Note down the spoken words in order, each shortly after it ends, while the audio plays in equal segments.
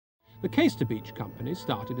The Caister Beach Company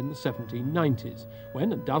started in the 1790s,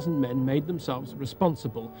 when a dozen men made themselves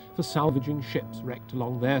responsible for salvaging ships wrecked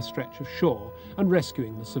along their stretch of shore and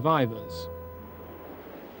rescuing the survivors.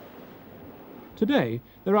 Today,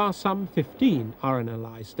 there are some 15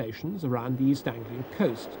 RNLI stations around the East Anglian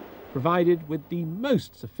coast, provided with the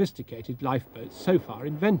most sophisticated lifeboats so far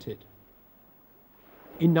invented.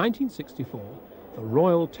 In 1964, the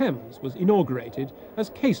Royal Thames was inaugurated as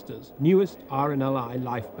Caister's newest RNLI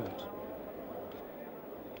lifeboat.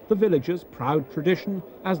 The villagers' proud tradition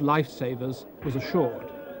as lifesavers was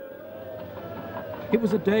assured. It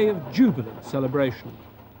was a day of jubilant celebration.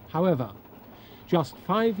 However, just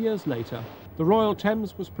 5 years later, the Royal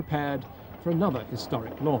Thames was prepared for another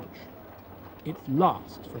historic launch, its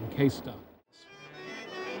last from Caister.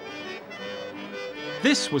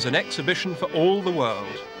 This was an exhibition for all the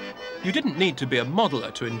world. You didn't need to be a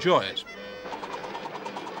modeller to enjoy it.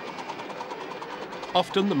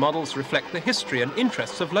 Often the models reflect the history and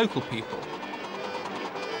interests of local people.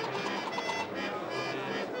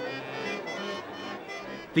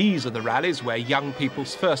 These are the rallies where young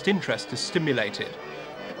people's first interest is stimulated.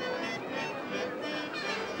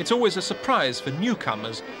 It's always a surprise for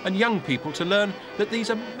newcomers and young people to learn that these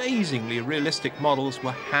amazingly realistic models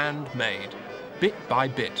were handmade, bit by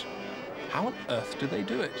bit. How on earth do they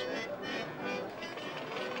do it?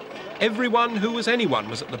 Everyone who was anyone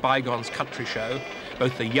was at the Bygones country show,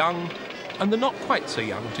 both the young and the not quite so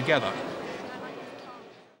young together.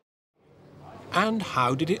 And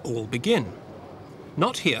how did it all begin?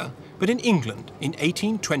 Not here, but in England in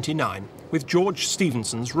 1829 with George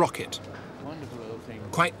Stephenson's rocket.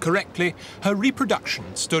 Quite correctly, her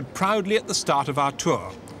reproduction stood proudly at the start of our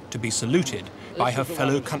tour to be saluted by her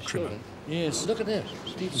fellow countrymen. Yes, look at this,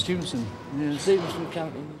 Stephenson. Yes. Stephenson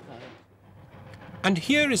County. And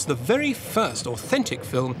here is the very first authentic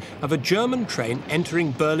film of a German train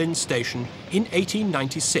entering Berlin station in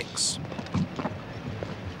 1896.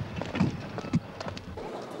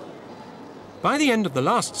 By the end of the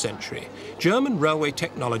last century, German railway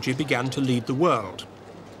technology began to lead the world.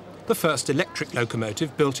 The first electric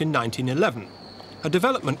locomotive built in 1911, a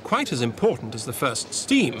development quite as important as the first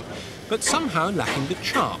steam, but somehow lacking the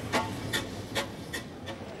charm.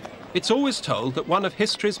 It's always told that one of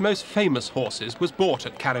history's most famous horses was bought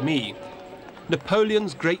at Cahirmee.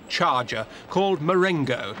 Napoleon's great charger, called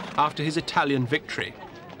Marengo, after his Italian victory.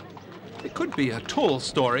 It could be a tall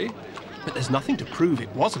story, but there's nothing to prove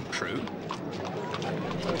it wasn't true.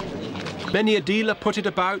 Many a dealer put it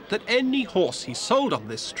about that any horse he sold on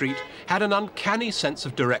this street had an uncanny sense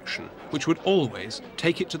of direction, which would always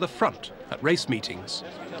take it to the front at race meetings.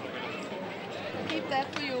 Keep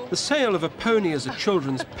that for you. The sale of a pony as a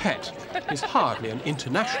children's pet is hardly an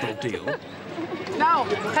international deal. Now,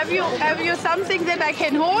 have you something that I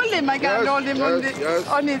can hold him? I can hold him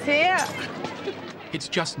on his hair. It's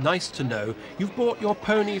just nice to know you've bought your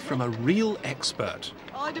pony from a real expert.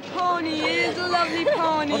 Oh, the pony is a lovely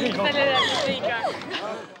pony.